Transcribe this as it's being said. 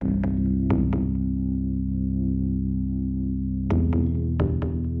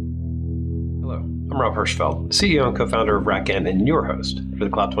Rob Hirschfeld, CEO and co-founder of RackN and your host for the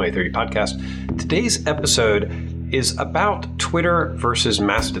Cloud 2030 podcast. Today's episode is about Twitter versus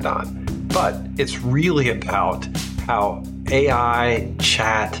Mastodon, but it's really about how AI,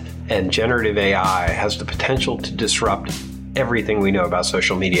 chat, and generative AI has the potential to disrupt everything we know about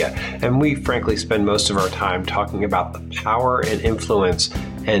social media. And we frankly spend most of our time talking about the power and influence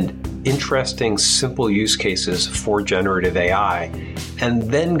and interesting, simple use cases for generative AI, and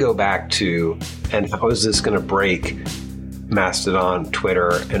then go back to, and how is this going to break Mastodon,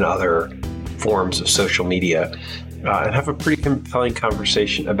 Twitter, and other forms of social media, and have a pretty compelling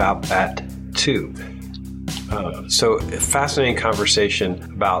conversation about that too. So fascinating conversation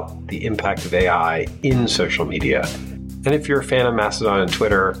about the impact of AI in social media. And if you're a fan of Mastodon and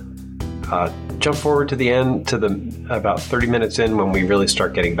Twitter, jump forward to the end, to the about 30 minutes in, when we really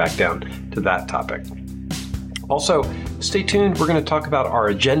start getting back down to that topic. Also, stay tuned. We're going to talk about our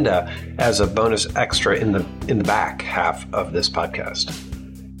agenda as a bonus extra in the back half of this podcast.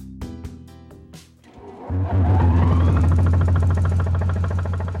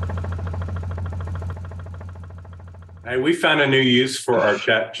 Hey, we found a new use for our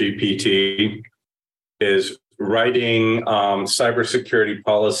Chat GPT is writing cybersecurity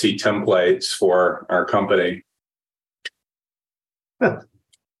policy templates for our company.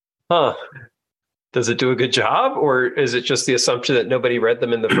 Huh. Does it do a good job, or is it just the assumption that nobody read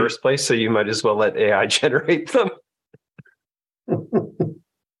them in the first place, so you might as well let AI generate them? A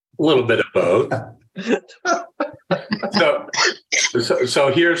little bit of both.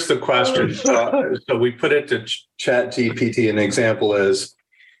 So here's the question. So we put it to Chat GPT. An example is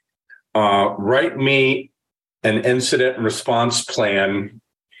write me an incident response plan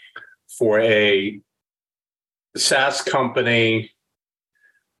for a SaaS company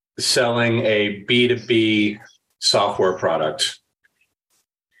selling a B2B software product.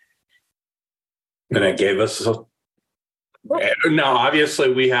 And it gave us, now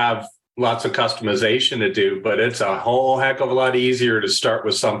obviously we have lots of customization to do, but it's a whole heck of a lot easier to start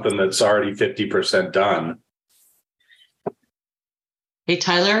with something that's already 50% done. Hey,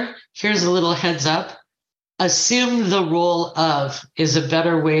 Tyler, here's a little heads up. Assume the role of is a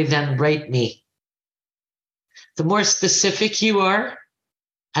better way than write me. The more specific you are,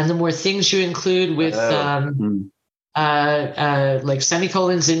 and the more things you include with like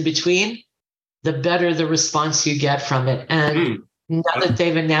semicolons in between, the better the response you get from it. And now that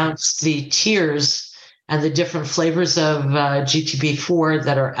they've announced the tiers and the different flavors of GPT-4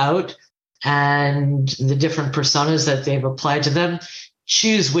 that are out and the different personas that they've applied to them,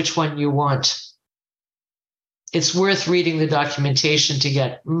 choose which one you want. It's worth reading the documentation to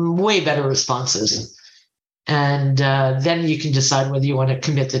get way better responses. And then you can decide whether you want to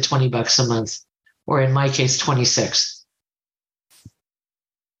commit the $20 a month, or in my case, 26.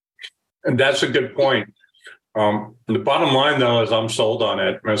 And that's a good point. The bottom line, though, is I'm sold on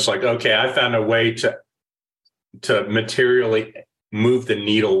it. It's like, okay, I found a way to materially move the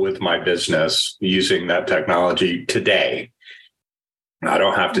needle with my business using that technology today. I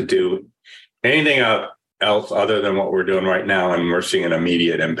don't have to do anything else other than what we're doing right now, and we're seeing an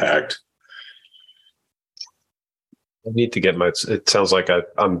immediate impact. I need to get it sounds like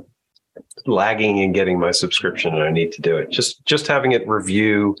I'm lagging in getting my subscription, and I need to do it. Just having it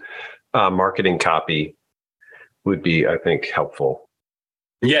review marketing copy would be, I think, helpful.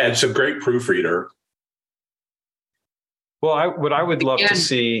 Yeah, it's a great proofreader. Well, what I would love to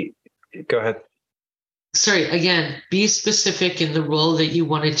see, go ahead. Sorry, again, be specific in the role that you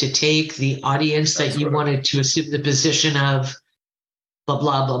wanted to take, the audience that you wanted to assume the position of, blah,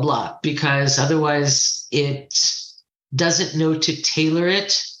 blah, blah, blah, because otherwise it doesn't know to tailor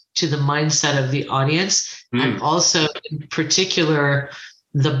it to the mindset of the audience, and also in particular,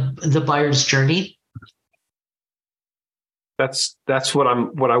 the buyer's journey. That's what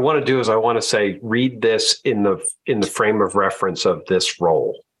I want to do is I want to say, read this in the frame of reference of this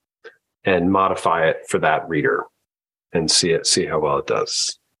role and modify it for that reader and see how well it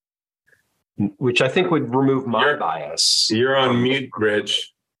does. Which I think would remove my bias. You're on mute,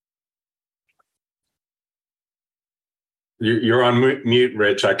 Rich. You're on mute,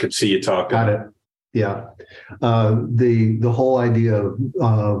 Rich. I could see you talking. Got it. Yeah. The whole idea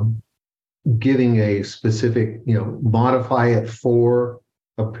of giving a specific, modify it for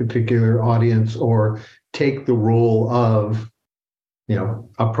a particular audience, or take the role of,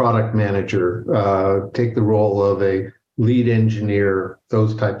 a product manager, take the role of a lead engineer,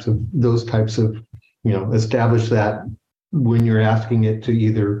 those types of, establish that when you're asking it to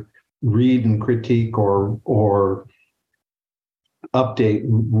either read and critique or update,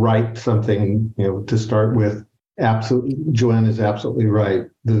 write something, to start with, absolutely, Joanne is absolutely right.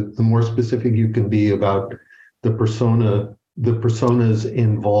 The more specific you can be about the personas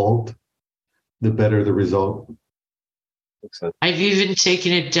involved, the better the result. I've even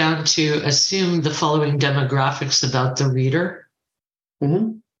taken it down to assume the following demographics about the reader,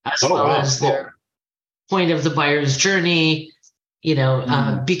 as as their point of the buyer's journey,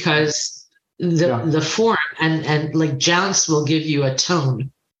 because the form and like Jounce will give you a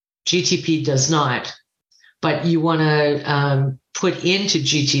tone. GTP does not, but you want to put into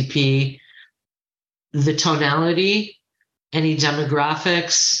GTP the tonality, any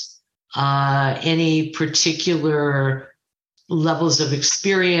demographics, any particular levels of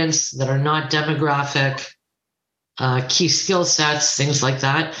experience that are not demographic, key skill sets, things like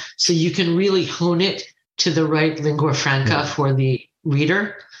that. So you can really hone it to the right lingua franca for the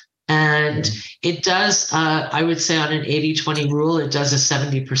reader. And it does, I would say on an 80-20 rule, it does a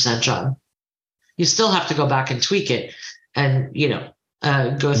 70% job. You still have to go back and tweak it and,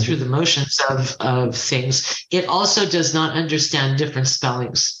 go through the motions of things. It also does not understand different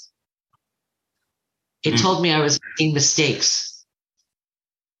spellings. It told me I was making mistakes.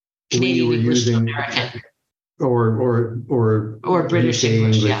 Canadian English to American. Or British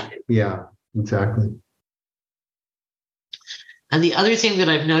English, yeah, exactly. And the other thing that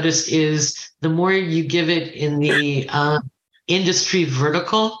I've noticed is the more you give it in the industry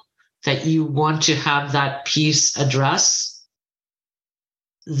vertical that you want to have that piece address,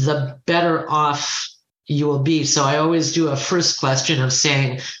 the better off you will be. So I always do a first question of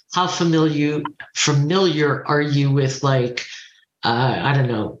saying, how familiar are you with, like, I don't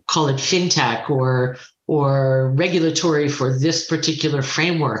know, call it fintech or regulatory for this particular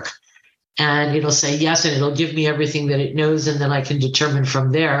framework? And it'll say yes, and it'll give me everything that it knows. And then I can determine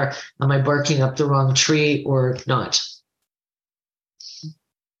from there, am I barking up the wrong tree or not?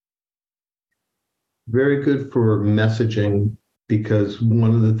 Very good for messaging, because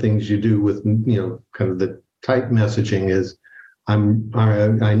one of the things you do with, kind of the type messaging is I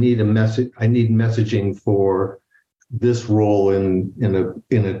need a message. I need messaging for this role in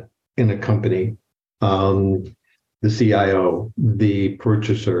a company. The CIO, the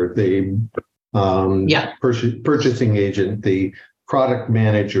purchaser, the purchasing agent, the product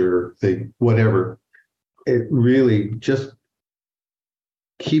manager, the whatever. It really just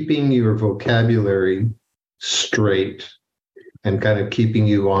keeping your vocabulary straight and kind of keeping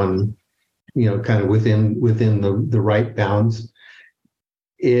you on, kind of within the right bounds.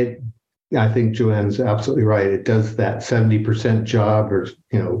 I think Joanne's absolutely right. It does that 70% job, or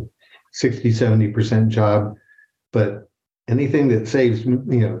 60, 70% job. But anything that saves,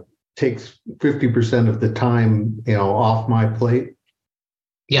 takes 50% of the time, off my plate,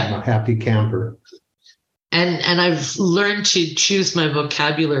 I'm a happy camper. And I've learned to choose my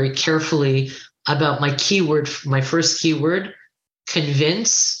vocabulary carefully about my keyword, my first keyword: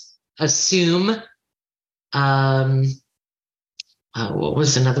 convince, assume. What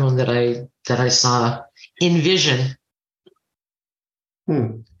was another one that I saw? Envision.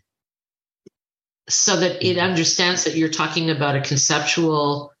 So that it understands that you're talking about a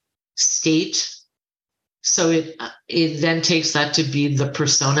conceptual state. So it then takes that to be the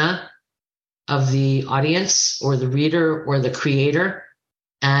persona of the audience or the reader or the creator.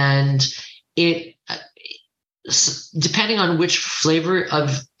 And it, depending on which flavor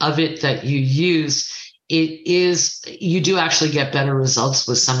of it that you use, you do actually get better results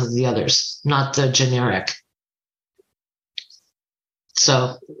with some of the others, not the generic.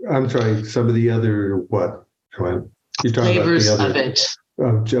 So I'm sorry, some of the other what, Joanne? You're talking flavors about the other, of it.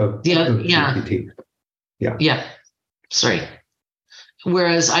 of GPT. Yeah. Sorry.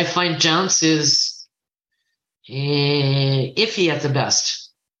 Whereas I find Jounce is iffy at the best.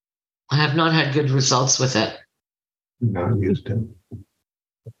 I have not had good results with it. Not used it.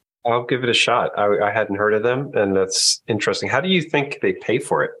 I'll give it a shot. I hadn't heard of them, and that's interesting. How do you think they pay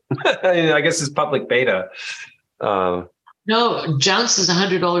for it? I guess it's public beta. No, Jounce is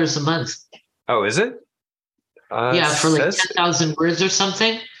 $100 a month. Oh, is it? For like 10,000 words or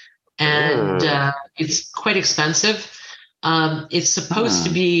something. And it's quite expensive. It's supposed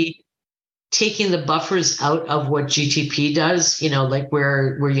to be taking the buffers out of what GTP does, like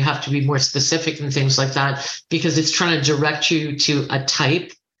where you have to be more specific and things like that, because it's trying to direct you to a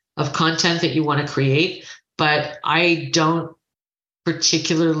type of content that you want to create. But I don't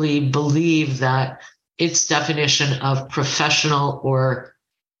particularly believe that its definition of professional or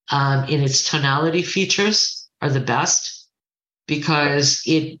in its tonality features are the best, because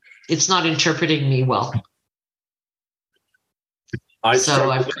it's not interpreting me well. I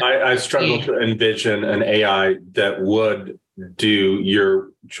struggle to envision an AI that would do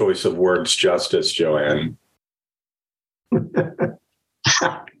your choice of words justice, Joanne.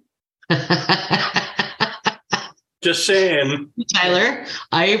 Just saying. Tyler,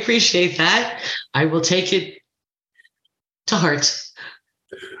 I appreciate that. I will take it to heart.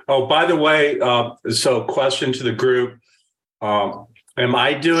 Oh, by the way, so question to the group. Am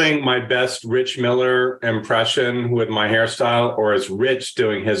I doing my best Rich Miller impression with my hairstyle, or is Rich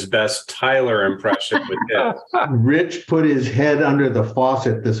doing his best Tyler impression with his? Rich put his head under the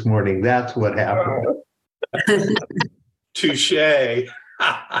faucet this morning. That's what happened. Touche.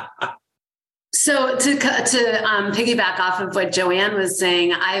 So to piggyback off of what Joanne was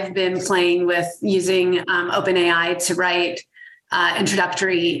saying, I've been playing with using OpenAI to write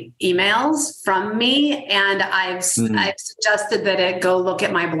introductory emails from me, and I've suggested that it go look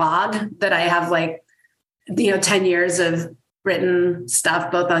at my blog that I have 10 years of written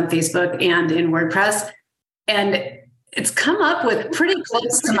stuff both on Facebook and in WordPress, and it's come up with pretty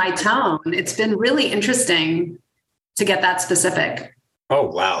close to my tone. It's been really interesting to get that specific. Oh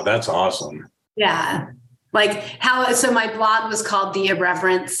wow, that's awesome. Yeah. So my blog was called The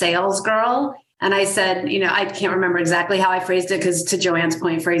Irreverent Sales Girl. And I said, I can't remember exactly how I phrased it, because to Joanne's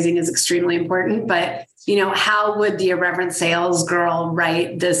point, phrasing is extremely important. But, how would the irreverent sales girl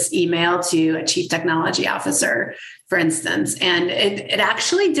write this email to a chief technology officer, for instance? And it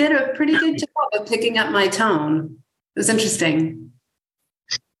actually did a pretty good job of picking up my tone. It was interesting.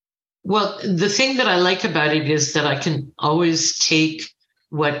 Well, the thing that I like about it is that I can always take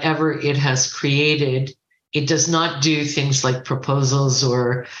whatever it has created. It does not do things like proposals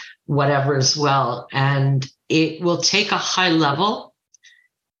or whatever as well. And it will take a high level.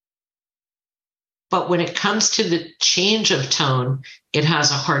 But when it comes to the change of tone, it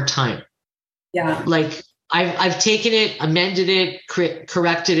has a hard time. Yeah. I've taken it, amended it,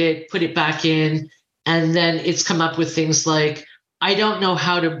 corrected it, put it back in, and then it's come up with things like, I don't know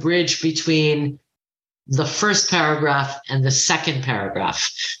how to bridge between the first paragraph and the second paragraph.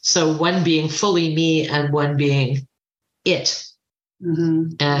 So one being fully me and one being it.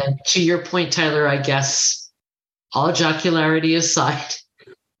 Mm-hmm. And to your point, Tyler, I guess all jocularity aside,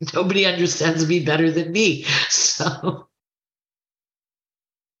 nobody understands me better than me. So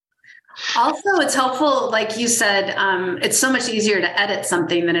also, it's helpful, like you said, it's so much easier to edit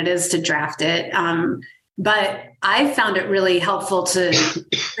something than it is to draft it. But I found it really helpful to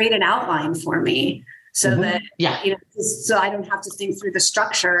create an outline for me. So that, so I don't have to think through the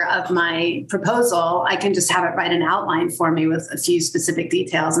structure of my proposal. I can just have it write an outline for me with a few specific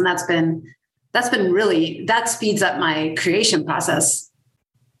details. And that's been really, that speeds up my creation process.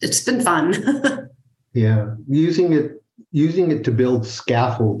 It's been fun. Yeah. Using it to build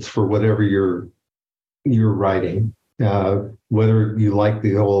scaffolds for whatever you're writing, whether you like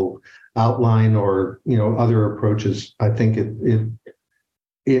the whole outline or, other approaches. I think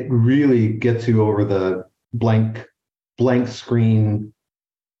it really gets you over the blank screen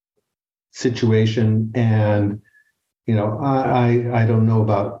situation. And, I don't know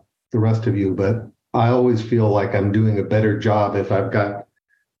about the rest of you, but I always feel like I'm doing a better job if I've got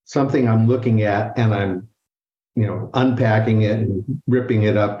something I'm looking at and I'm, unpacking it and ripping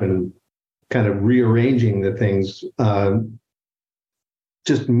it up and kind of rearranging the things,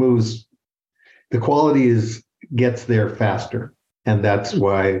 just moves. The quality gets there faster. And that's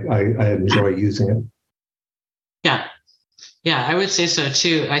why I enjoy using it. Yeah. Yeah, I would say so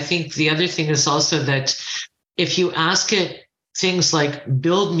too. I think the other thing is also that if you ask it things like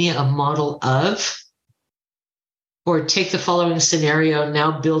build me a model of, or take the following scenario,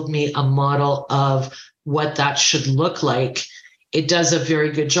 now build me a model of what that should look like, it does a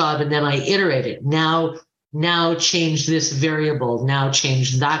very good job. And then I iterate it. Now change this variable, now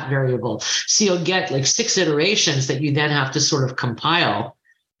change that variable. So you'll get 6 iterations that you then have to sort of compile,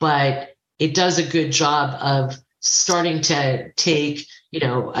 but it does a good job of starting to take,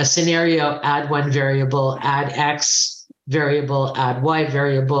 a scenario, add one variable, add X variable, add Y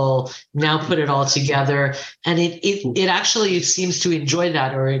variable, now put it all together. And it actually seems to enjoy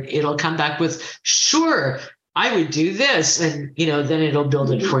that, or it'll come back with, sure, I would do this. And, then it'll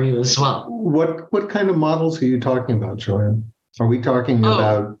build it for you as well. What kind of models are you talking about, Joanne? Are we talking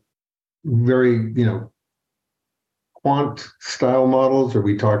about very, quant style models? Are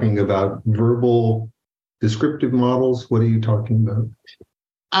we talking about verbal descriptive models? What are you talking about?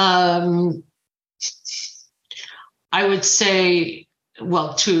 I would say,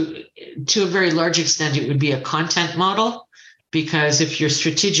 well, to a very large extent, it would be a content model, because if you're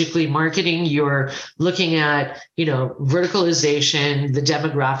strategically marketing, you're looking at, verticalization, the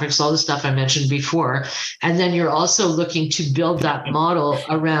demographics, all the stuff I mentioned before. And then you're also looking to build that model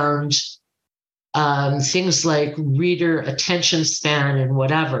around things like reader attention span and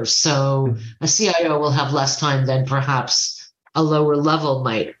whatever. So a CIO will have less time than perhaps a lower level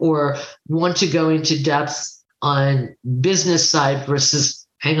might, or want to go into depth on business side versus,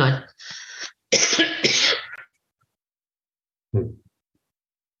 hang on.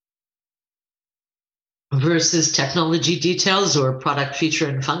 versus technology details or product feature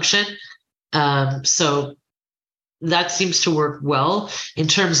and function. So that seems to work well in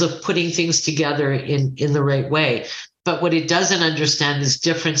terms of putting things together in the right way. But what it doesn't understand is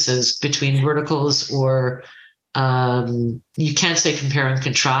differences between verticals, or you can't say compare and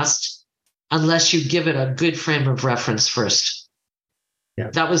contrast unless you give it a good frame of reference first. Yeah.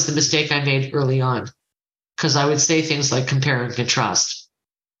 That was the mistake I made early on, because I would say things like compare and contrast.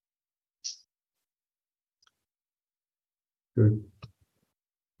 Good.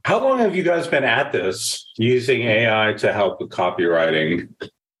 How long have you guys been at this, using AI to help with copywriting?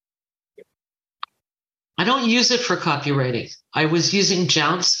 I don't use it for copywriting. I was using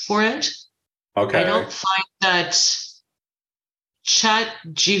Jounce for it. Okay. I don't find that Chat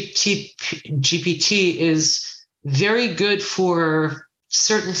GPT is very good for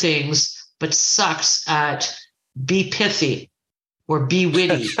certain things, but sucks at be pithy or be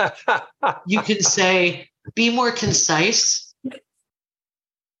witty. You can say, be more concise.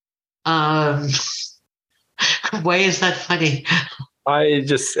 Why is that funny?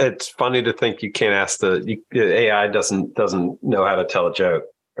 It's funny to think you can't ask the AI doesn't know how to tell a joke.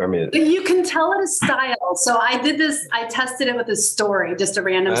 I mean, You can tell it a style. So I did this, I tested it with a story, just a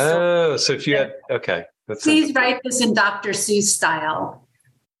random story. Oh, so if you had, okay. Please write this in Dr. Seuss style.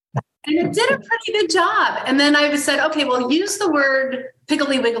 And it did a pretty good job. And then I said, okay, well, use the word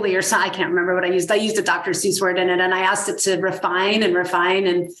piggly wiggly or something. I can't remember what I used. I used a Dr. Seuss word in it, and I asked it to refine.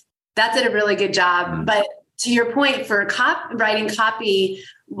 And that did a really good job. Mm. But to your point, for writing copy,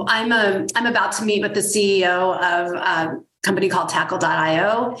 I'm about to meet with the CEO of a company called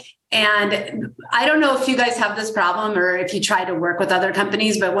Tackle.io. And I don't know if you guys have this problem or if you try to work with other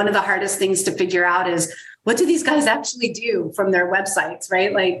companies, but one of the hardest things to figure out is, what do these guys actually do from their websites,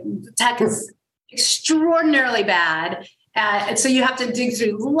 right? Like, tech is extraordinarily bad. And so you have to dig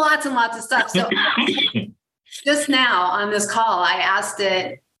through lots and lots of stuff. So just now on this call, I asked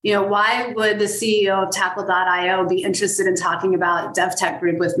it, why would the CEO of Tackle.io be interested in talking about DevTech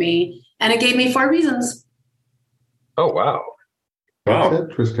Group with me? And it gave me 4 reasons. Oh, wow. That's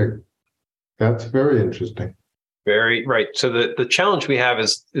interesting. That's very interesting. Very right. So the challenge we have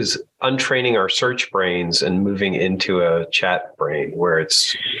is untraining our search brains and moving into a chat brain where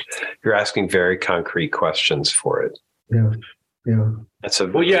you're asking very concrete questions for it. Yeah. Yeah.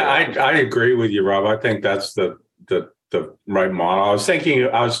 I agree with you, Rob. I think that's the right model. I was thinking,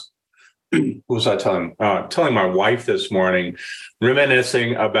 what was I telling my wife this morning,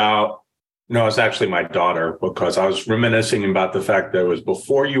 reminiscing about, no, it's actually my daughter, because I was reminiscing about the fact that it was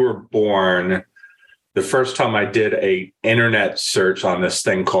before you were born, the first time I did a internet search on this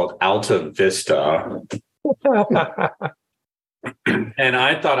thing called Alta Vista. And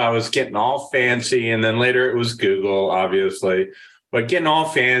I thought I was getting all fancy. And then later it was Google, obviously, but getting all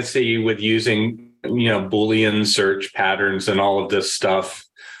fancy with using, Boolean search patterns and all of this stuff.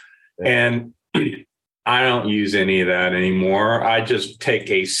 And I don't use any of that anymore. I just take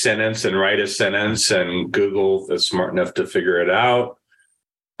a sentence and write a sentence, and Google is smart enough to figure it out.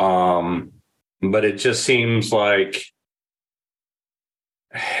 But it just seems like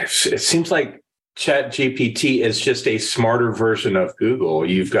Chat GPT is just a smarter version of Google.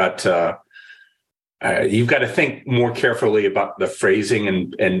 You've got to think more carefully about the phrasing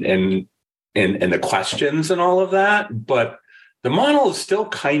and the questions and all of that. But the model is still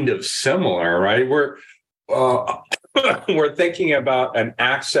kind of similar, right? We're thinking about an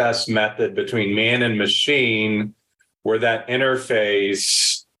access method between man and machine, where that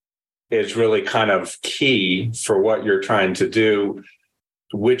interface is really kind of key for what you're trying to do,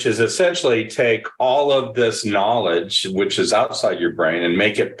 which is essentially take all of this knowledge, which is outside your brain, and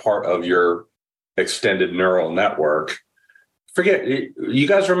make it part of your extended neural network. Forget, you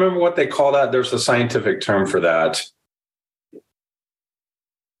guys remember what they call that? There's a scientific term for that.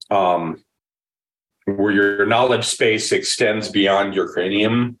 Where your knowledge space extends beyond your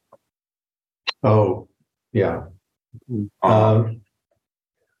cranium. Oh, yeah.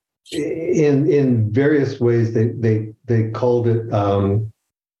 In various ways, they called it.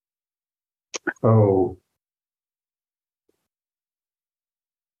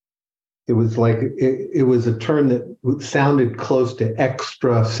 It was like it was a term that sounded close to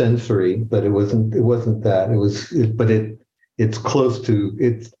extrasensory, but it wasn't that. It's close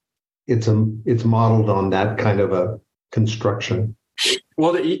to it's modeled on that kind of a construction.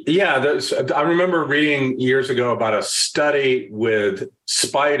 Well, yeah, I remember reading years ago about a study with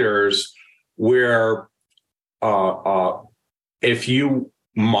spiders where if you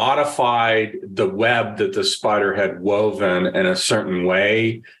modified the web that the spider had woven in a certain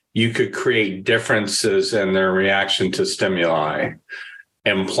way, you could create differences in their reaction to stimuli,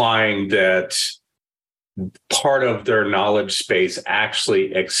 implying that part of their knowledge space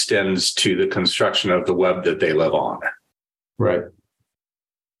actually extends to the construction of the web that they live on. Right.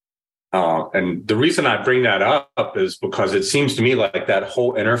 And the reason I bring that up is because it seems to me like that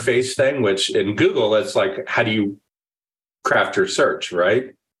whole interface thing, which in Google, it's like, how do you craft your search,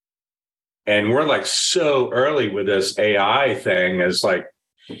 right? And we're like so early with this AI thing. Is like,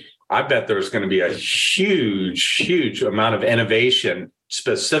 I bet there's going to be a huge amount of innovation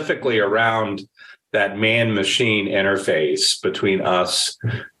specifically around that man-machine interface between us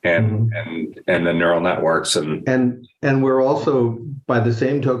and the neural networks. And we're also, by the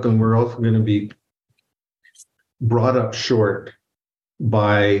same token, we're also going to be brought up short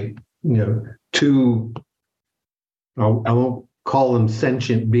by, two, I won't call them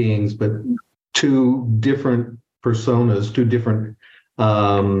sentient beings, but two different personas, two different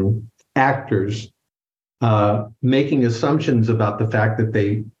actors, making assumptions about the fact that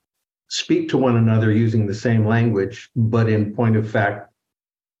they speak to one another using the same language, but in point of fact,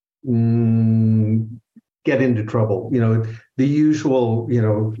 get into trouble. The usual,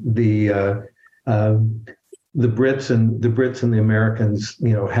 the Brits and the Americans,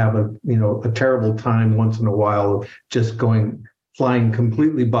 have a terrible time once in a while of just flying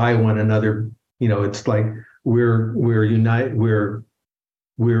completely by one another. It's like we're united, we're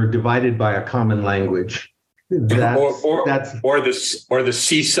divided by a common language. Or the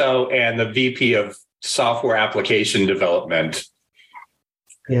CISO and the VP of software application development.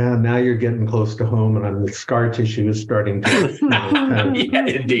 Yeah, now you're getting close to home, and the scar tissue is starting to yeah,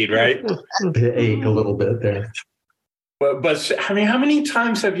 indeed, right? To ache a little bit there. But I mean, how many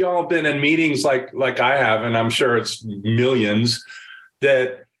times have y'all been in meetings like I have, and I'm sure it's millions,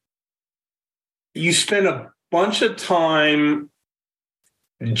 that you spend a bunch of time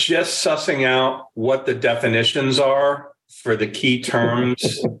just sussing out what the definitions are for the key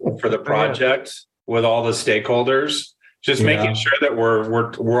terms for the project with all the stakeholders, just making sure that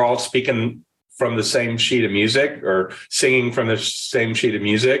we're all speaking from the same sheet of music or singing from the same sheet of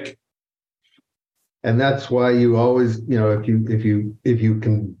music. And that's why you always, if you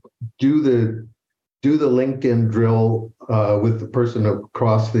can do the LinkedIn drill with the person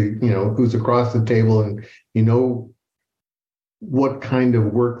across the, who's across the table, and what kind of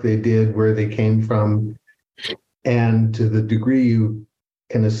work they did, where they came from, and to the degree you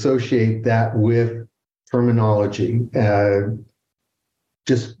can associate that with terminology,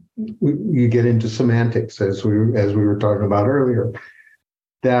 just you get into semantics, as we were talking about earlier.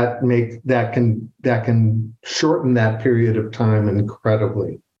 That can shorten that period of time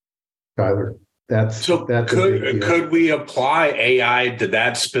incredibly, Tyler. Could we apply AI to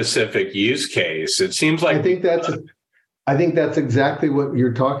that specific use case? It seems like I think that's exactly what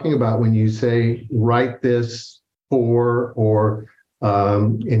you're talking about when you say write this for, or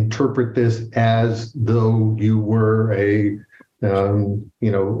interpret this as though you were a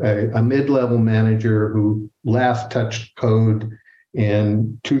mid-level manager who last touched code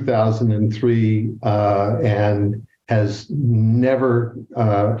in 2003 and has never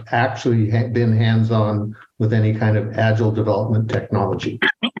actually been hands-on with any kind of agile development technology.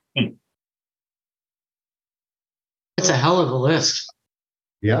 It's a hell of a list.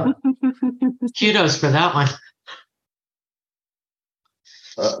 Yeah. Kudos for that one.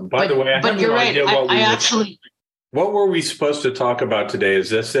 By the way, I have no idea what were we supposed to talk about today? Is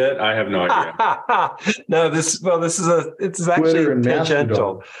this it? I have no idea. No, this is actually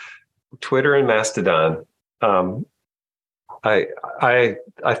tangential. Twitter and Mastodon. I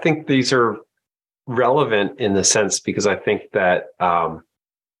think these are relevant in the sense because I think that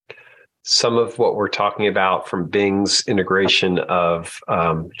some of what we're talking about from Bing's integration of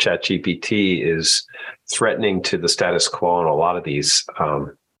ChatGPT is threatening to the status quo in a lot of these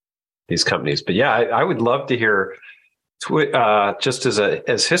companies. But yeah, I would love to hear just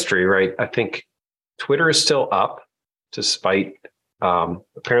as history, right? I think Twitter is still up despite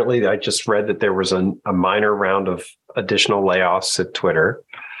apparently I just read that there was a minor round of additional layoffs at Twitter.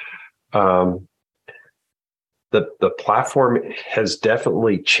 The platform has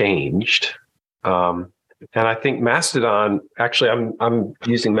definitely changed. And I think Mastodon, actually I'm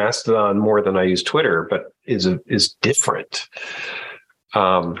using Mastodon more than I use Twitter, but is different.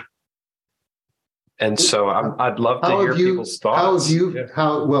 And so I'd love to hear people's thoughts. You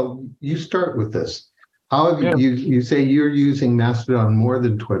start with this. How have you say you're using Mastodon more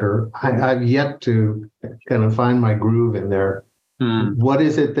than Twitter? I've yet to kind of find my groove in there. What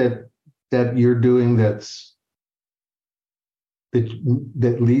is it that you're doing that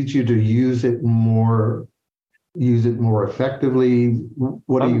leads you to use it more effectively?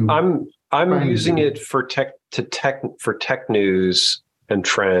 What are you? I'm using it for tech news and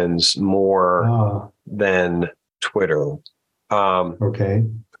trends more than Twitter. Okay.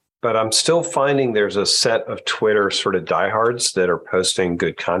 But I'm still finding there's a set of Twitter sort of diehards that are posting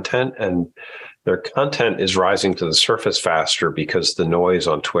good content, and their content is rising to the surface faster because the noise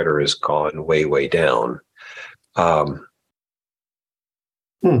on Twitter has gone way, way down.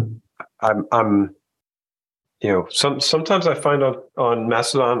 Sometimes I find on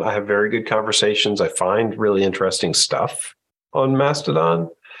Mastodon, I have very good conversations. I find really interesting stuff on Mastodon.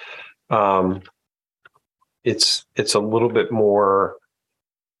 It's a little bit more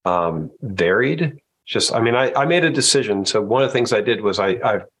varied. I made a decision. So one of the things I did was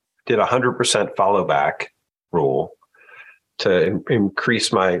I did 100% follow back rule to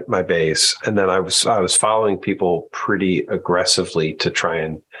increase my base, and then I was following people pretty aggressively to try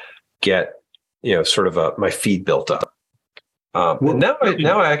and get sort of my feed built up. Now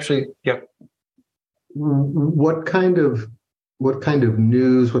I actually What kind of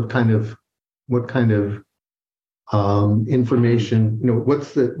news? What kind of information?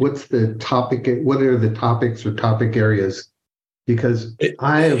 What's the topic? What are the topics or topic areas? Because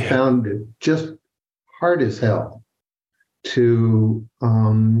I have found it just hard as hell to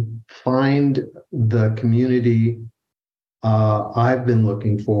find the community I've been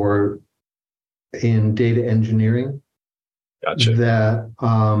looking for in data engineering. Gotcha. That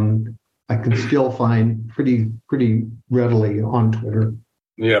I can still find pretty readily on Twitter.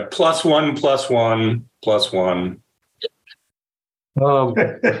 Yeah, +1, +1, +1.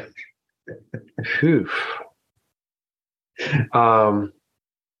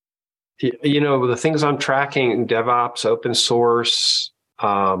 The things I'm tracking, DevOps, open source,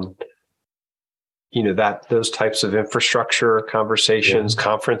 those types of infrastructure conversations,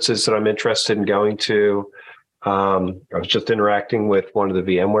 conferences that I'm interested in going to. I was just interacting with one of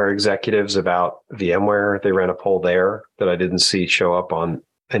the VMware executives about VMware. They ran a poll there that I didn't see show up on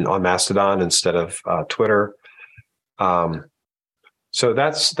Mastodon instead of Twitter. So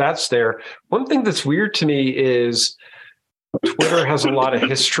that's there. One thing that's weird to me is Twitter has a lot of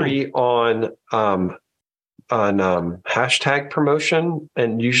history on hashtag promotion,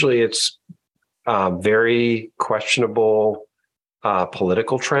 and usually it's very questionable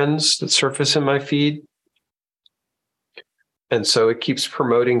political trends that surface in my feed. And so it keeps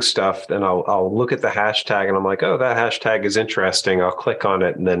promoting stuff, and I'll look at the hashtag and I'm like, oh, that hashtag is interesting. I'll click on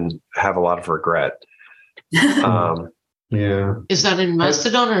it and then have a lot of regret. Yeah. Is that in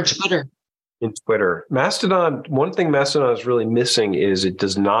Mastodon or Twitter? In Twitter. Mastodon, one thing Mastodon is really missing is it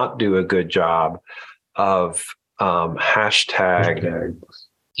does not do a good job of trending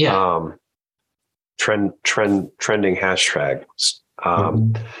hashtags.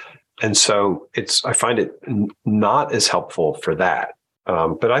 And so I find it not as helpful for that.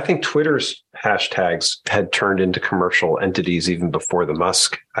 But I think Twitter's hashtags had turned into commercial entities even before the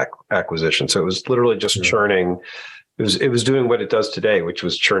Musk acquisition. So it was literally just churning. It was doing what it does today, which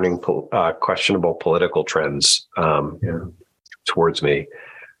was churning questionable political trends towards me.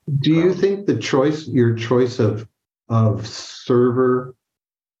 Do you think your choice of server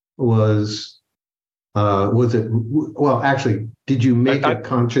was it? Well, actually, did you make a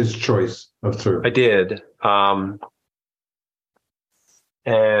conscious choice of server? I did,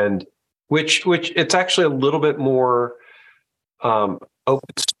 and which it's actually a little bit more open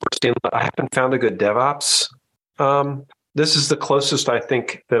source. I haven't found a good DevOps. This is the closest I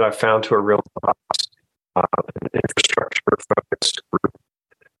think that I've found to a real infrastructure focused group.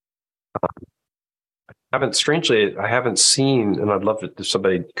 I haven't seen, and I'd love it if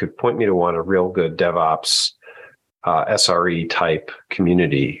somebody could point me to one, a real good DevOps SRE type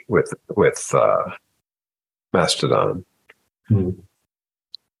community with Mastodon.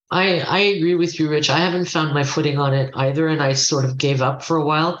 I agree with you, Rich. I haven't found my footing on it either, and I sort of gave up for a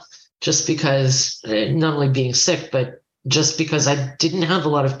while just because, not only being sick, but just because I didn't have a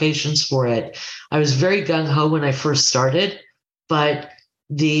lot of patience for it. I was very gung-ho when I first started, but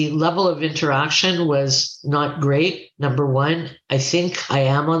the level of interaction was not great. Number one, I think I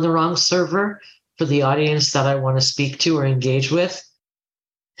am on the wrong server for the audience that I want to speak to or engage with.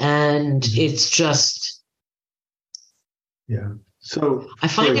 And it's just... Yeah. So I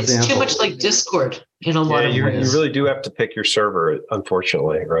find it's too much like Discord in a lot of ways. You really do have to pick your server,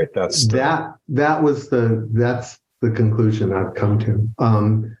 unfortunately, right? That's the conclusion I've come to.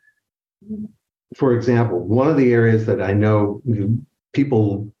 for example, one of the areas that I know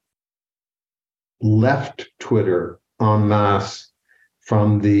people left Twitter en masse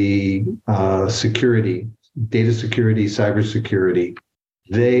from the security, data security, cybersecurity,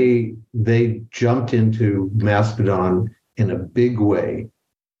 they jumped into Mastodon in a big way.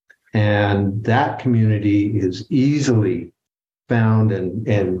 And that community is easily found,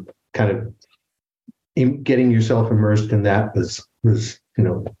 and kind of getting yourself immersed in that was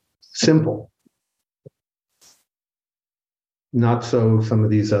simple. Not so some of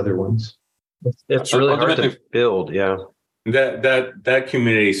these other ones. It's really hard to build. Yeah. That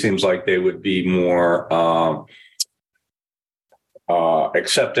community seems like they would be more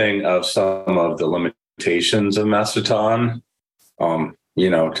accepting of some of the limitations of Mastodon.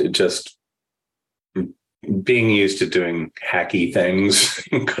 Just being used to doing hacky things,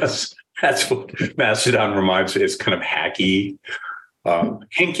 because that's what Mastodon reminds me. It's kind of hacky,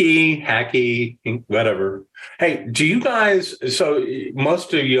 hinky, hacky, whatever. Hey, do you guys? So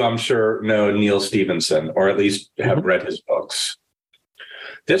most of you, I'm sure, know Neil Stephenson, or at least have read his books.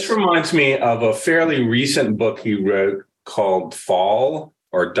 This reminds me of a fairly recent book he wrote called Fall,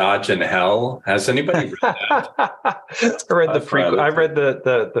 or Dodge in Hell. Has anybody read that? I read the prequel. I read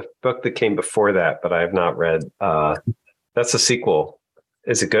the book that came before that, but I have not read. That's a sequel.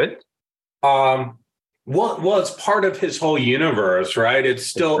 Is it good? Well, it's part of his whole universe, right? It's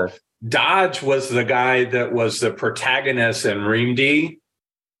still Dodge was the guy that was the protagonist in Reamd,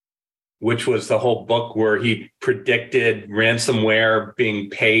 which was the whole book where he predicted ransomware being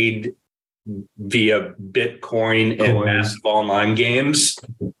paid via Bitcoin and massive online games,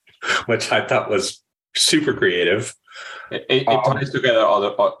 which I thought was super creative. It ties together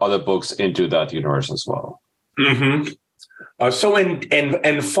other books into that universe as well. Mm-hmm. So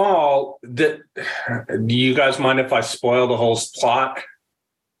in Fall, do you guys mind if I spoil the whole plot?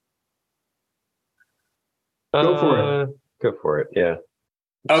 Go for it. Go for it. Yeah.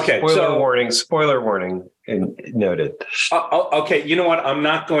 Okay. Spoiler warning. And noted. Okay. You know what? I'm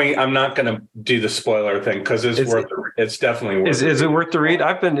not going to do the spoiler thing, because it's definitely worth. Is it worth the read?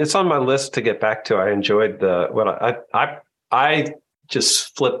 It's on my list to get back to. I enjoyed I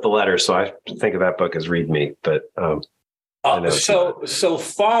just flipped the letter, so I think of that book as read me. But so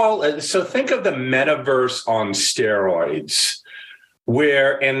Fall. So think of the metaverse on steroids,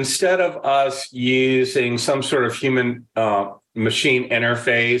 where instead of us using some sort of human machine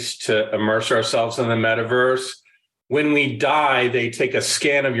interface to immerse ourselves in the metaverse, when we die, they take a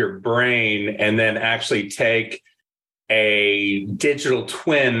scan of your brain and then actually take a digital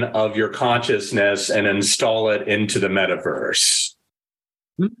twin of your consciousness and install it into the metaverse.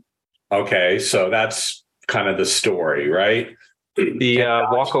 Okay, so that's kind of the story, right? The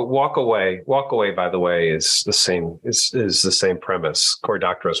walk away, by the way, is the same. Is the same premise. Cory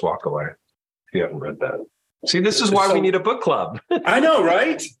Doctorow's Walk Away. If you haven't read that, see, this is why we need a book club. I know,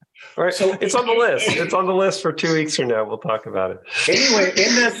 right? All right, so it's on the list. It's on the list for 2 weeks from now. We'll talk about it. Anyway,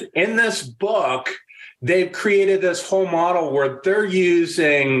 in this book, they've created this whole model where they're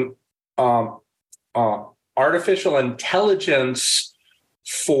using artificial intelligence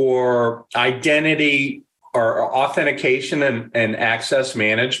for identity or authentication and access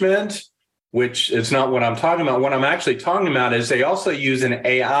management, which is not what I'm talking about. What I'm actually talking about is they also use an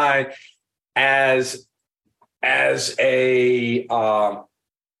AI as a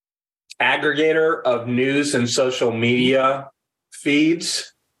aggregator of news and social media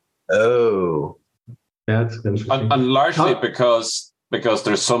feeds. Oh, that's interesting. And largely because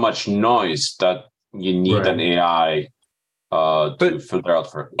there's so much noise that you need an AI to filter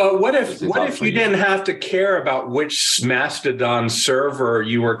out for. What if you didn't have to care about which Mastodon server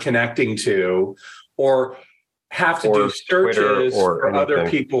you were connecting to, or have to do searches for other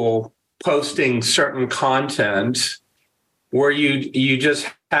people posting certain content, where you just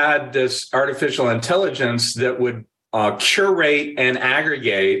had this artificial intelligence that would curate and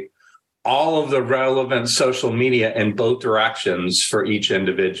aggregate all of the relevant social media in both directions for each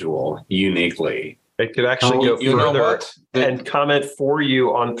individual uniquely. It could actually go further and comment for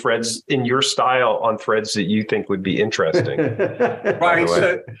you on threads in your style on threads that you think would be interesting.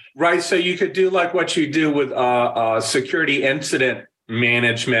 Right. So you could do like what you do with security incident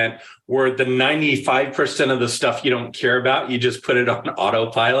management, where the 95% of the stuff you don't care about, you just put it on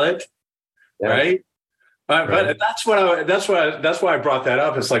autopilot, right? But that's why I brought that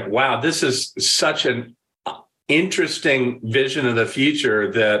up. It's like, wow, this is such an interesting vision of the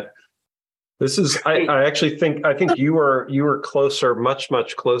future that. This is. I think you were closer, much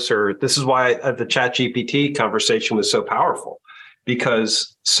closer. This is why the ChatGPT conversation was so powerful,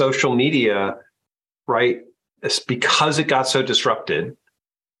 because social media, right? It's because it got so disrupted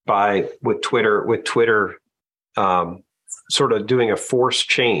with Twitter sort of doing a forced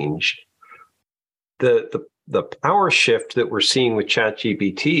change. The power shift that we're seeing with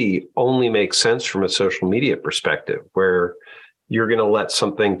ChatGPT only makes sense from a social media perspective, where you're going to let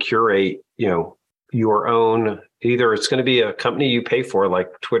something curate, your own. Either it's going to be a company you pay for, like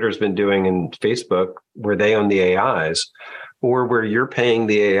Twitter's been doing and Facebook, where they own the AIs, or where you're paying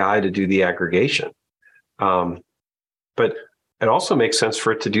the AI to do the aggregation. But it also makes sense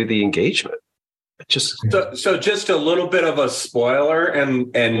for it to do the engagement. So just a little bit of a spoiler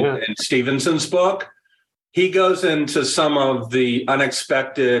in Stevenson's book. He goes into some of the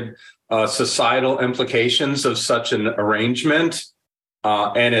unexpected societal implications of such an arrangement,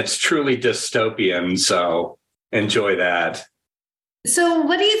 and it's truly dystopian. So enjoy that. So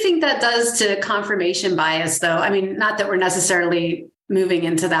what do you think that does to confirmation bias, though? I mean, not that we're necessarily moving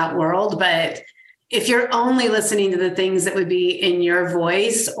into that world, but if you're only listening to the things that would be in your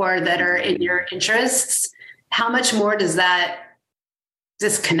voice or that are in your interests, how much more does that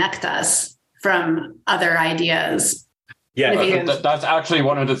disconnect us from other ideas? Yeah, that's actually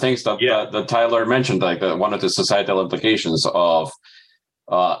one of the things that Tyler mentioned, like one of the societal implications of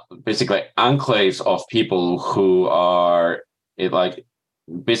basically enclaves of people who are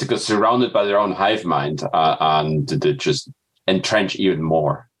basically surrounded by their own hive mind and they just entrench even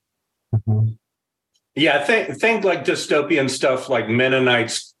more. Mm-hmm. Yeah, think like dystopian stuff like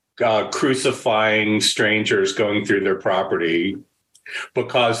Mennonites crucifying strangers going through their property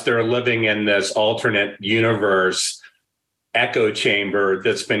because they're living in this alternate universe echo chamber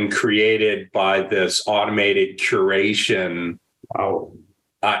that's been created by this automated curation. Wow.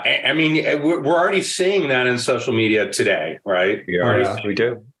 I mean, we're already seeing that in social media today, right? We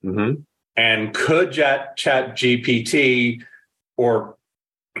do. Mm-hmm. And could ChatGPT, or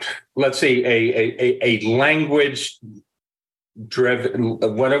let's say a language driven,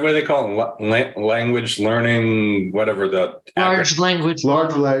 whatever they call it, language learning, whatever the large language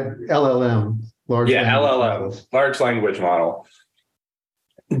LLM. LLM, large language model.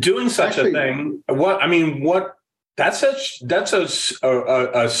 Doing such a thing, that's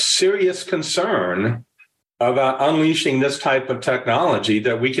a serious concern about unleashing this type of technology,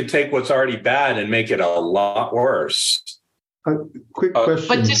 that we could take what's already bad and make it a lot worse. Quick question.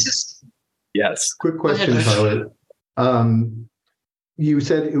 But this is Quick question, Tyler. You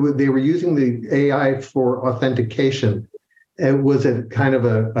said they were using the AI for authentication. And was it kind of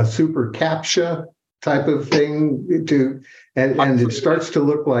a super CAPTCHA type of thing and it starts to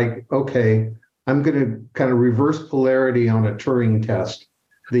look like, okay, I'm going to kind of reverse polarity on a Turing test.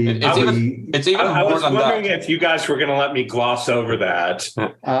 I was wondering if you guys were going to let me gloss over that.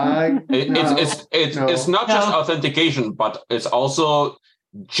 It's not just authentication, but it's also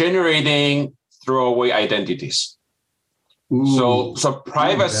generating throwaway identities. Ooh, so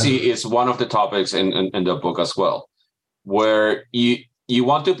privacy is one of the topics in the book as well, where you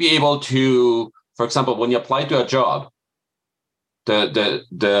want to be able to, for example, when you apply to a job,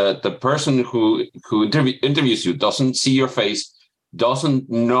 the person who interviews you doesn't see your face, doesn't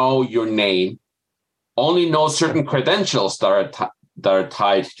know your name, only knows certain credentials that are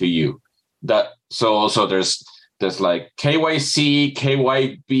tied to you. So there's like KYC,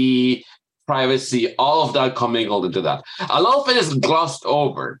 KYB, privacy, all of that commingled into that. A lot of it is glossed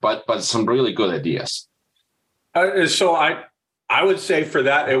over, but some really good ideas. So I would say for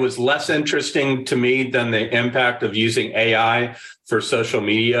that, it was less interesting to me than the impact of using AI for social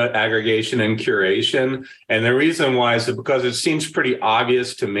media aggregation and curation. And the reason why is because it seems pretty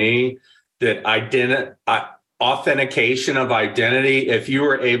obvious to me that authentication of identity, if you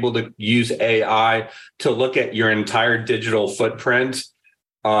were able to use AI to look at your entire digital footprint,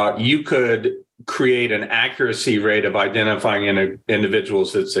 you could create an accuracy rate of identifying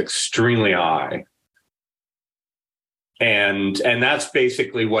individuals that's extremely high. And that's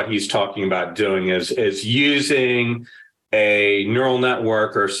basically what he's talking about doing is using a neural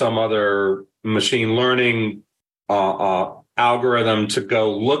network or some other machine learning algorithm to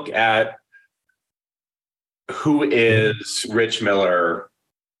go look at who is Rich Miller.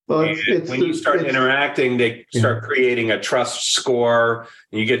 Well, when you start interacting, they start creating a trust score.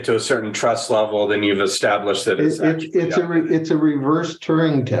 And you get to a certain trust level, then you've established that it's a reverse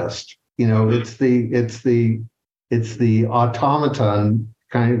Turing test. Mm-hmm. It's the automaton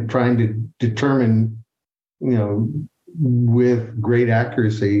kind of trying to determine, with great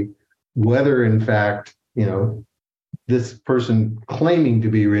accuracy, whether in fact, this person claiming to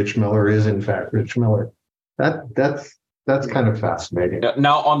be Rich Miller is in fact Rich Miller. That's kind of fascinating. Yeah,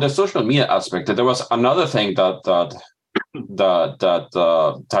 now, on the social media aspect, there was another thing that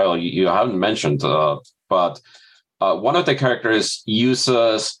Tyler, you haven't mentioned, but one of the characters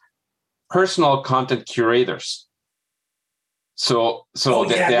uses personal content curators. So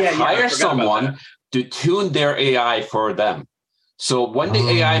they hire someone to tune their AI for them. So when the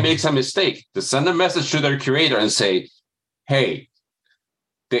AI makes a mistake, they send a message to their curator and say, hey,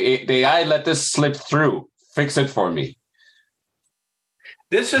 the AI let this slip through. Fix it for me.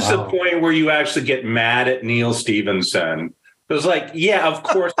 This is the point where you actually get mad at Neil Stephenson. It was like, yeah, of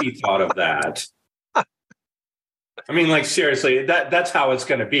course he thought of that. I mean, like, seriously, that's how it's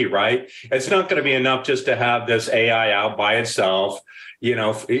going to be, right? It's not going to be enough just to have this AI out by itself. You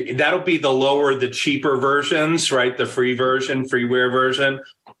know, that'll be the cheaper versions, right? The freeware version.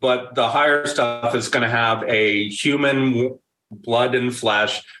 But the higher stuff is going to have a human blood and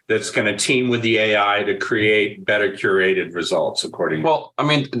flesh that's going to team with the AI to create better curated results, according. Well, I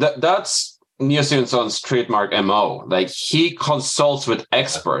mean, that's Neil Stephenson's trademark MO. Like, he consults with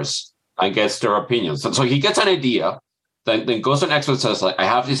experts and gets their opinions. So he gets an idea, then goes to an expert and says, like, I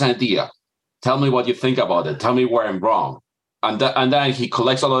have this idea. Tell me what you think about it. Tell me where I'm wrong. And then he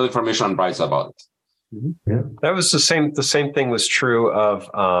collects all the information and writes about it. Mm-hmm. Yeah. That was the same thing was true of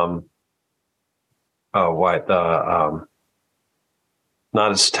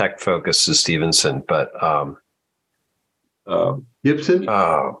not as tech focused as Stevenson, but Gibson?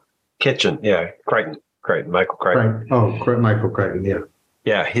 Kitchen, yeah, Crichton, Michael Crichton. Michael Crichton, yeah.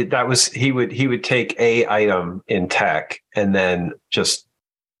 Yeah, he would take a item in tech and then just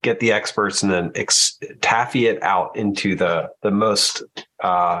get the experts and then taffy it out into the most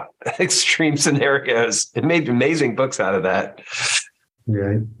extreme scenarios. It made amazing books out of that.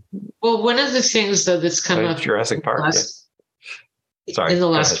 Right. Well, one of the things though that's come up Jurassic Park. In the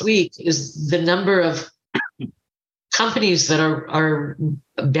last week is the number of companies that are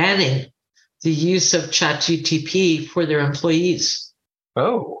banning the use of ChatGPT for their employees.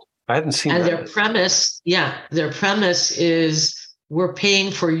 Oh, I hadn't seen that. And their premise is we're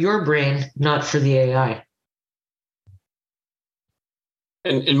paying for your brain, not for the AI.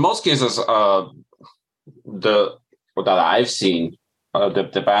 In most cases, that I've seen,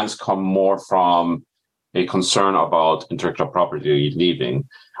 the bans come more from a concern about intellectual property leaving.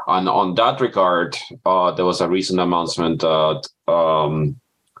 And on that regard, there was a recent announcement that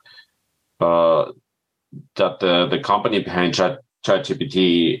the company behind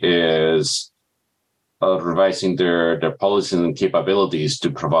ChatGPT is revising their policies and capabilities to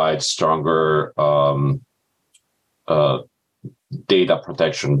provide stronger data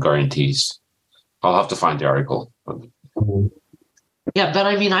protection guarantees. I'll have to find the article. Yeah, but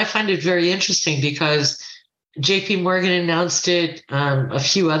I mean, I find it very interesting because JP Morgan announced it, a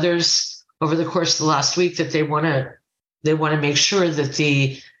few others over the course of the last week, that they want to make sure that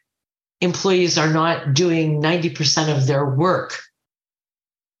the employees are not doing 90% of their work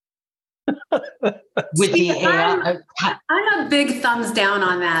with the AI. I'm a big thumbs down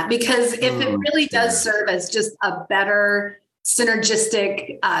on that, because if it really does serve as just a better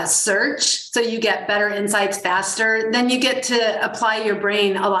synergistic search, so you get better insights faster, then you get to apply your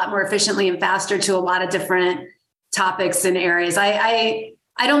brain a lot more efficiently and faster to a lot of different topics and areas. I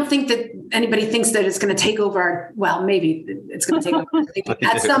don't think that anybody thinks that it's going to take over maybe it's going to take over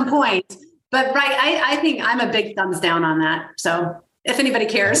at some point. But I think I'm a big thumbs down on that. So if anybody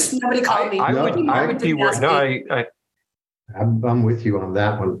cares, nobody called me. I'm with you on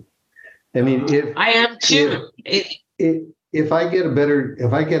that one. I mean, if I am too. If I get a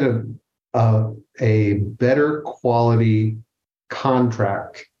better quality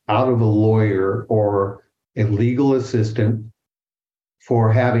contract out of a lawyer or a legal assistant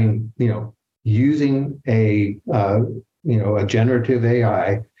for having, using a generative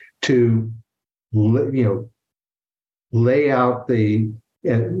AI to, lay out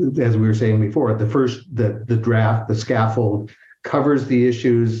as we were saying before, the draft, the scaffold covers the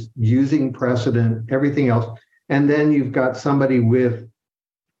issues using precedent, everything else. And then you've got somebody with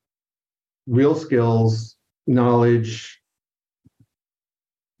real skills, knowledge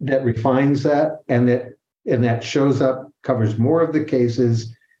that refines that, and that shows up, covers more of the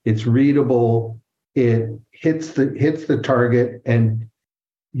cases. It's readable. It hits the target, and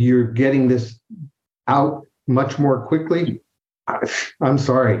you're getting this out much more quickly. I'm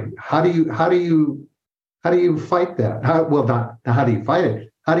sorry. How do you fight that? How do you fight it?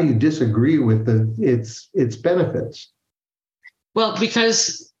 How do you disagree with its benefits? Well,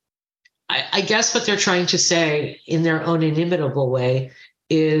 because I guess what they're trying to say in their own inimitable way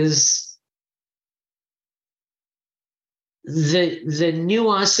is the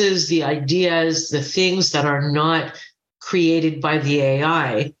nuances, the ideas, the things that are not created by the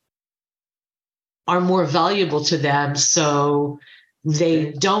AI are more valuable to them. So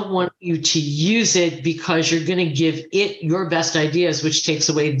They don't want you to use it because you're going to give it your best ideas, which takes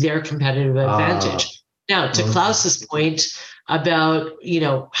away their competitive advantage. Now, to Klaus's point about,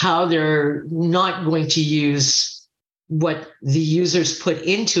 how they're not going to use what the users put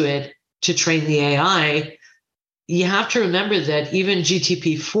into it to train the AI, you have to remember that even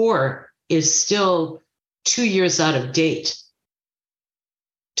GTP4 is still 2 years out of date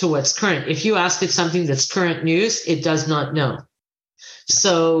to what's current. If you ask it something that's current news, it does not know.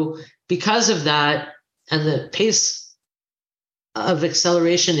 So because of that and the pace of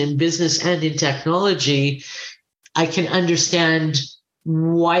acceleration in business and in technology, I can understand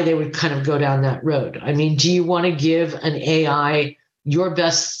why they would kind of go down that road. I mean, do you want to give an AI your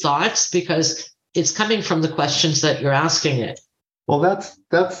best thoughts? Because it's coming from the questions that you're asking it. Well,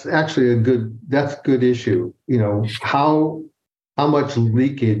 that's actually a good issue. How much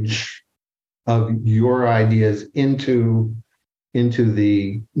leakage of your ideas into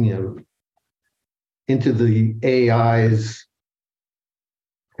the AI's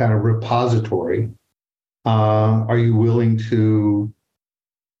kind of repository are you willing to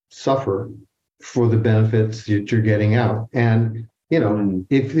suffer for the benefits that you're getting out? And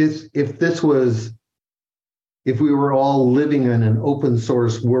if we were all living in an open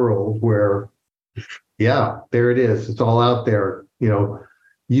source world where, there it is, it's all out there,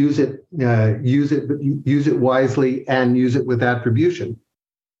 use it wisely and use it with attribution.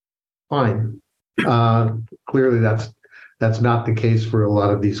 Fine. Clearly, that's not the case for a lot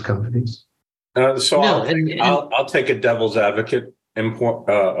of these companies. I'll take a devil's advocate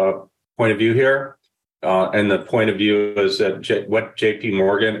point of view here. And the point of view is that what JP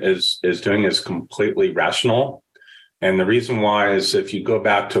Morgan is doing is completely rational. And the reason why is if you go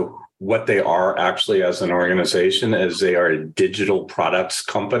back to what they are actually as an organization is they are a digital products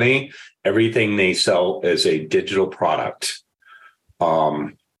company. Everything they sell is a digital product.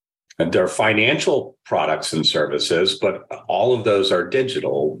 And they're financial products and services, but all of those are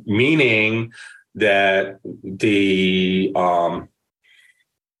digital, meaning that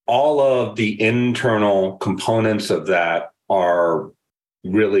all of the internal components of that are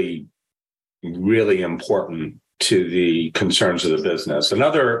really, really important to the concerns of the business.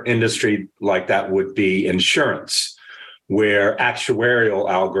 Another industry like that would be insurance, where actuarial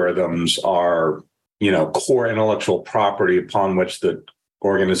algorithms are, core intellectual property upon which the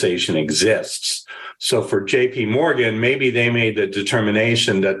organization exists. So for JP Morgan, maybe they made the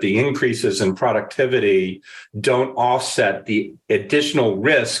determination that the increases in productivity don't offset the additional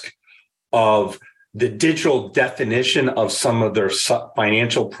risk of the digital definition of some of their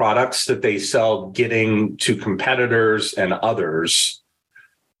financial products that they sell getting to competitors and others.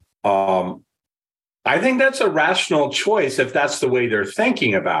 I think that's a rational choice if that's the way they're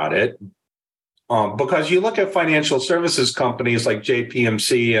thinking about it. Because you look at financial services companies like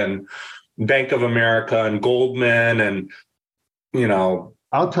JPMC and Bank of America and Goldman and,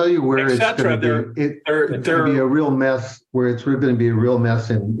 I'll tell you where it's going to be a real mess, where it's going to be a real mess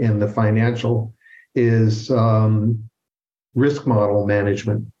in the financial is risk model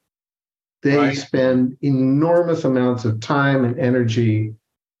management. They spend enormous amounts of time and energy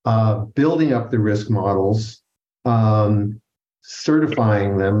building up the risk models,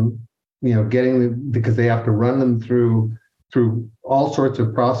 certifying them, because they have to run them through all sorts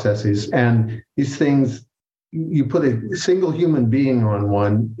of processes. And these things, you put a single human being on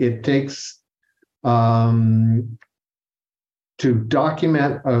one, it takes to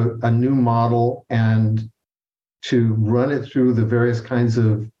document a new model and to run it through the various kinds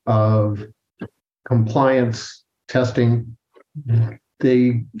of compliance testing.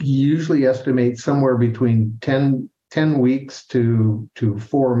 They usually estimate somewhere between 10 weeks to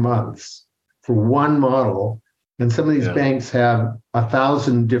 4 months for one model. And some of these banks have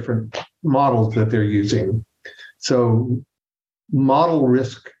 1,000 different models that they're using. So model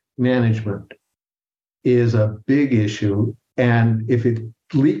risk management is a big issue. And if it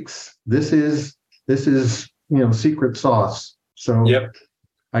leaks, this is secret sauce. So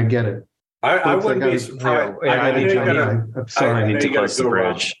I get it. I wouldn't be surprised. I need to close the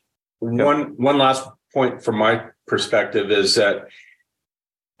bridge. One last point from my perspective is that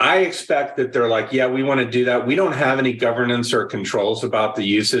I expect that they're like, we want to do that. We don't have any governance or controls about the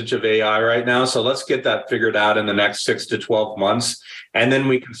usage of AI right now. So let's get that figured out in the next 6 to 12 months. And then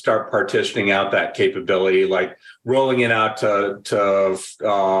we can start partitioning out that capability, like rolling it out to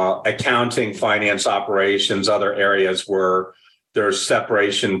accounting, finance, operations, other areas where there's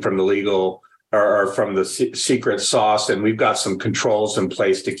separation from the legal or from the secret sauce. And we've got some controls in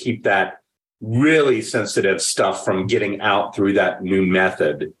place to keep that really sensitive stuff from getting out through that new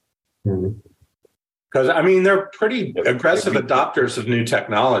method. Mm-hmm. Because I mean, they're pretty aggressive adopters of new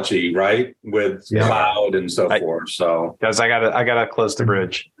technology, right? With cloud and so forth. So, guys, I gotta close the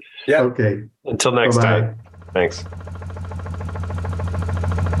bridge. Yeah. Okay. Until next time. Thanks.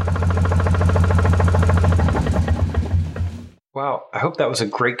 Wow. I hope that was a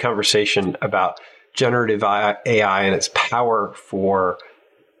great conversation about generative AI and its power for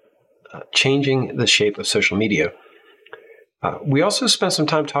changing the shape of social media. We also spent some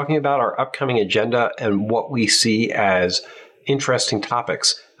time talking about our upcoming agenda and what we see as interesting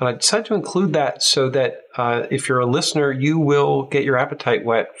topics. And I decided to include that so that if you're a listener, you will get your appetite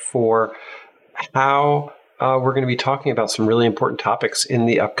whet for how we're going to be talking about some really important topics in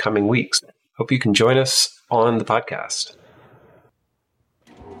the upcoming weeks. Hope you can join us on the podcast.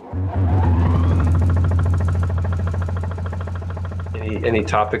 Any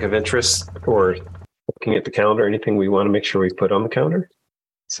topic of interest or looking at the calendar, anything we want to make sure we put on the calendar?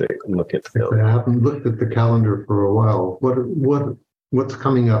 So I'm looking at the calendar. I haven't looked at the calendar for a while. What's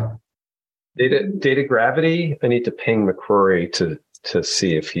coming up? Data gravity. I need to ping McCrory to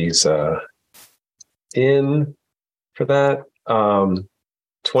see if he's in for that.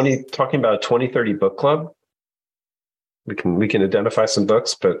 Talking about a 2030 book club. We can identify some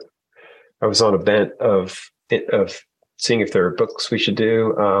books, but I was on a bent of seeing if there are books we should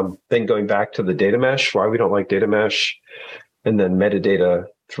do. Then going back to the data mesh, why we don't like data mesh, and then metadata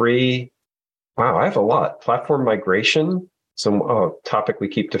 3. Wow, I have a lot. Platform migration, some topic we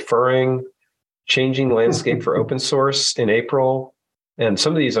keep deferring, changing landscape for open source in April. And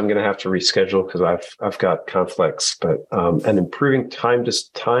some of these I'm going to have to reschedule because I've got conflicts, but and improving time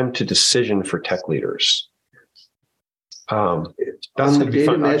to decision for tech leaders. On the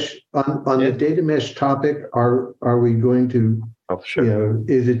data mesh, the data mesh topic, are we going to? Oh, sure.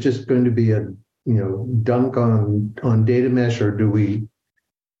 Is it just going to be a dunk on data mesh, or do we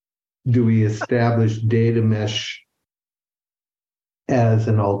establish data mesh as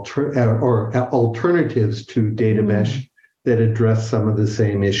an alternatives to data mesh that address some of the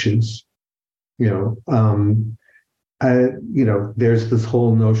same issues? There's this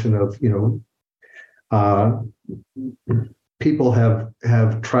whole notion of people have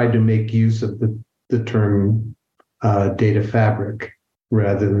tried to make use of the term data fabric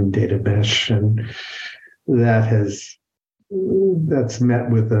rather than data mesh, and that's met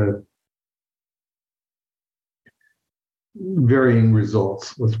with a varying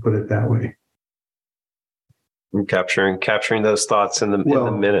results. Let's put it that way. I'm capturing those thoughts in the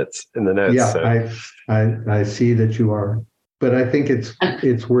minutes, in the notes. Yeah, so. I see that you are, but I think it's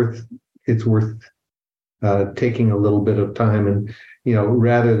worth taking a little bit of time, and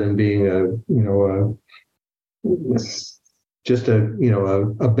rather than being just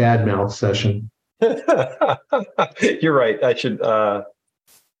a bad mouth session. You're right. I should.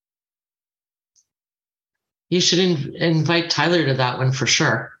 You should invite Tyler to that one for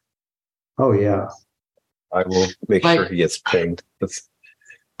sure. Oh yeah, I will make sure he gets pinged.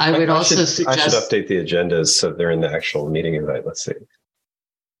 I would also suggest I should update the agendas so they're in the actual meeting invite. Let's see.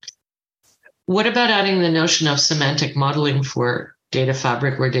 What about adding the notion of semantic modeling for data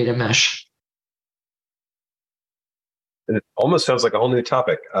fabric or data mesh? It almost sounds like a whole new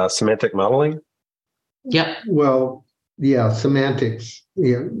topic. Semantic modeling. Yep. Well, yeah, semantics.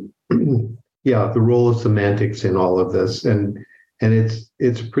 Yeah, yeah, the role of semantics in all of this, and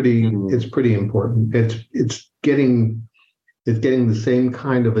it's pretty important. It's getting the same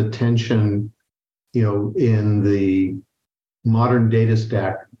kind of attention, in the modern data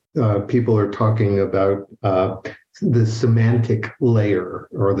stack. People are talking about the semantic layer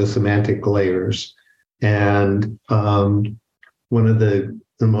or the semantic layers, and one of the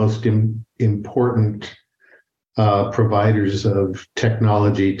most important providers of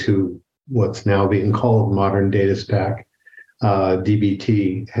technology to what's now being called modern data stack,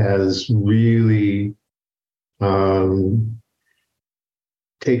 DBT, has really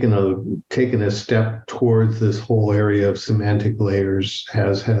taken a step towards this whole area of semantic layers.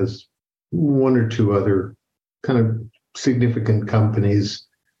 Has one or two other kind of significant companies,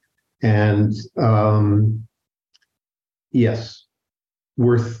 and yes,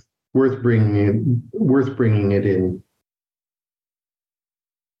 worth bringing it in.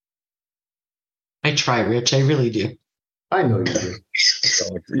 I try, Rich. I really do. I know you do.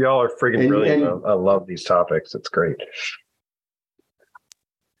 Y'all are friggin' brilliant. I love these topics. It's great.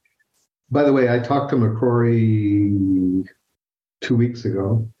 By the way, I talked to McCrory 2 weeks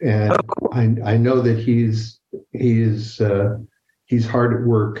ago, and I know that he's hard at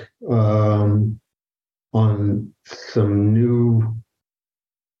work on some new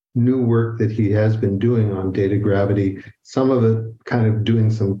work that he has been doing on data gravity. Some of it kind of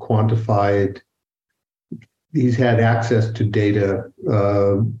doing some quantified he's had access to data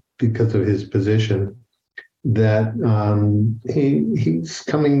because of his position, that he's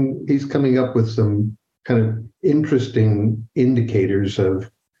coming up with some kind of interesting indicators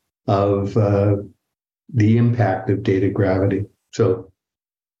of the impact of data gravity. So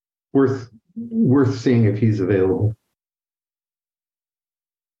worth seeing if he's available.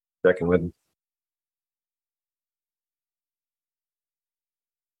 Checking with him.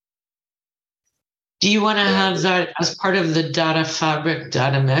 Do you want to have that as part of the data fabric,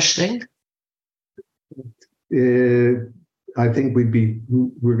 data mesh thing? I think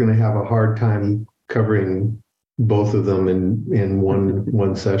we're going to have a hard time covering both of them in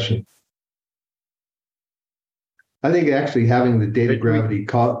one session. I think actually having the data gravity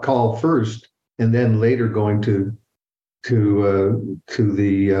call first and then later going to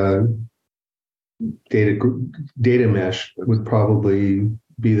the data mesh would probably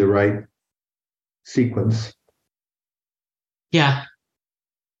be the right sequence. Yeah.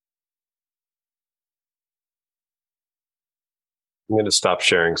 I'm going to stop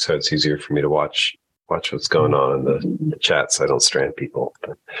sharing so it's easier for me to watch what's going on in the chat so I don't strand people.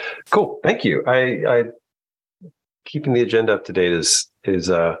 But cool. Thank you. I keeping the agenda up to date is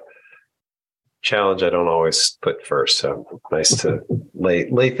a challenge I don't always put first. So nice to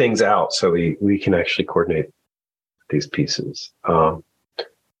lay things out so we can actually coordinate these pieces.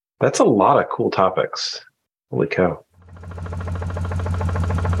 That's a lot of cool topics. Holy cow.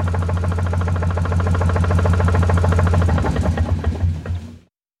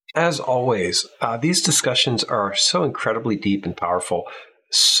 As always, these discussions are so incredibly deep and powerful.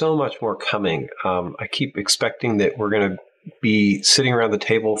 So much more coming. I keep expecting that we're going to be sitting around the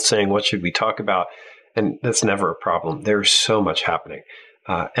table saying, what should we talk about? And that's never a problem. There's so much happening.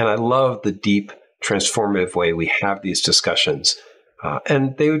 And I love the deep, transformative way we have these discussions.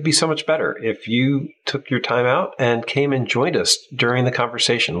 And they would be so much better if you took your time out and came and joined us during the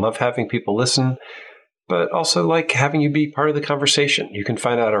conversation. Love having people listen, but also like having you be part of the conversation. You can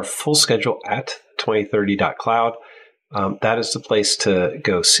find out our full schedule at 2030.cloud. That is the place to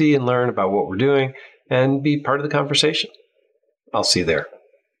go see and learn about what we're doing and be part of the conversation. I'll see you there.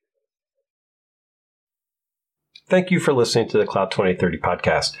 Thank you for listening to the Cloud 2030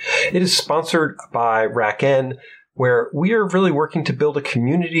 podcast. It is sponsored by RackN, where we are really working to build a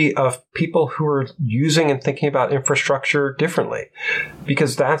community of people who are using and thinking about infrastructure differently,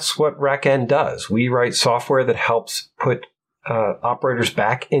 because that's what RackN does. We write software that helps put operators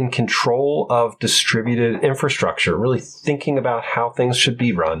back in control of distributed infrastructure, really thinking about how things should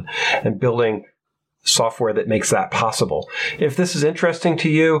be run and building software that makes that possible. If this is interesting to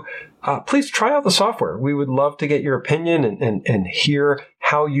you, please try out the software. We would love to get your opinion and hear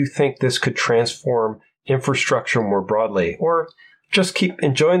how you think this could transform infrastructure more broadly, or just keep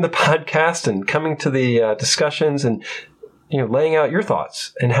enjoying the podcast and coming to the discussions and laying out your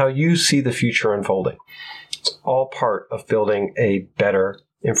thoughts and how you see the future unfolding. It's all part of building a better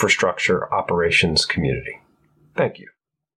infrastructure operations community. Thank you.